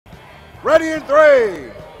Ready in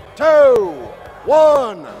 3, 2,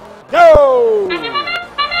 1, go!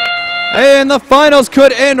 And the finals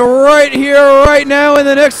could end right here, right now, in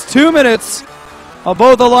the next 2 minutes.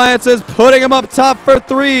 Both alliances putting them up top for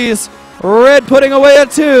threes. Red putting away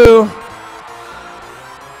at 2.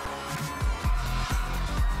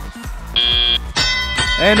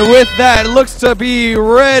 And with that, it looks to be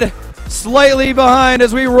Red slightly behind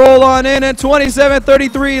as we roll on in at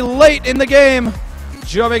 27-33 late in the game.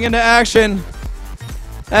 Jumping into action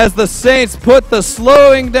as the Saints put the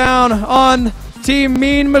slowing down on Team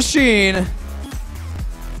Mean Machine.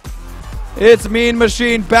 It's Mean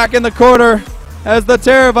Machine back in the corner as the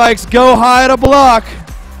Terrorvikes go high to block.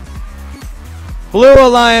 Blue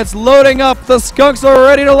Alliance loading up. The Skunks are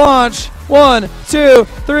ready to launch. 1, 2,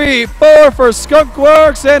 3, 4 for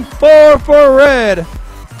Skunkworks and 4 for Red.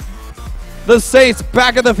 The Saints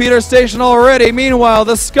back at the feeder station already. Meanwhile,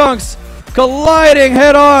 the Skunks colliding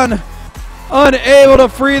head on, unable to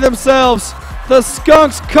free themselves. The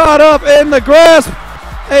Skunks caught up in the grasp.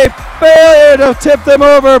 A failure to tip them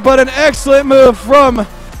over, but an excellent move from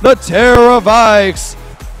the Terrorvikes.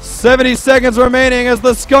 70 seconds remaining as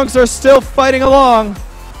the Skunks are still fighting along.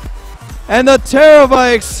 And the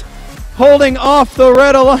Terrorvikes holding off the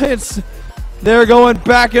Red Alliance. They're going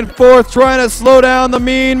back and forth trying to slow down the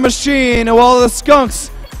Mean Machine while the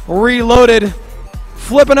Skunks reloaded,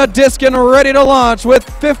 flipping a disc and ready to launch with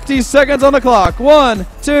 50 seconds on the clock. 1,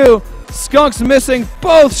 2, Skunks missing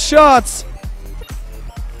both shots.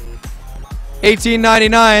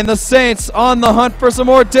 1899, the Saints on the hunt for some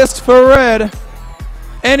more discs for Red.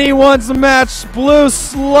 Anyone's match, Blue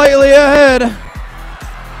slightly ahead.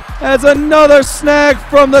 As another snag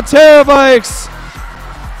from the Terrorvikes.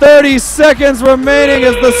 30 seconds remaining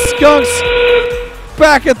as the Skunks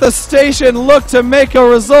back at the station look to make a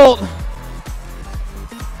result.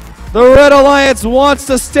 The Red Alliance wants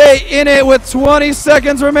to stay in it with 20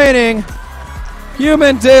 seconds remaining.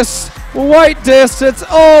 Human discs, white discs, it's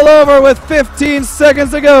all over with 15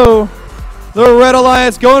 seconds to go. The Red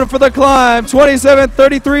Alliance going for the climb.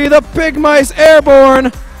 27-33, the Big Mice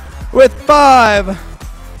airborne with 5,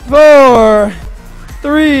 4,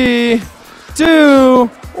 3, 2,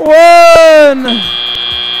 1.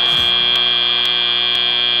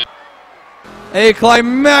 A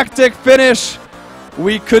climactic finish.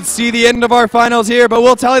 We could see the end of our finals here, but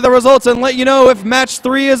we'll tally the results and let you know if match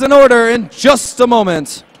 3 is in order in just a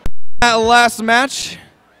moment. That last match,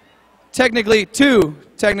 technically 2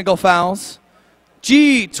 technical fouls.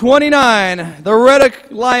 G29, the Red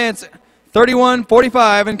Alliance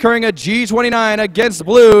 31-45, incurring a G29 against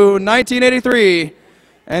Blue 1983.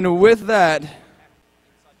 And with that,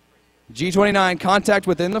 G29 contact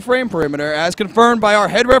within the frame perimeter as confirmed by our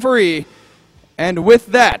head referee. And with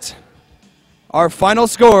that, our final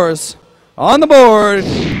scores on the board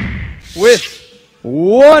with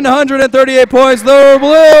 138 points, the Blue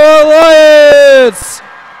Alliance.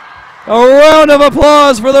 A round of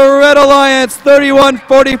applause for the Red Alliance,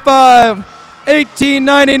 31-45,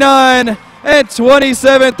 1899, and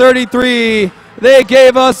 27-33. They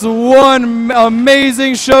gave us one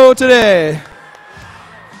amazing show today.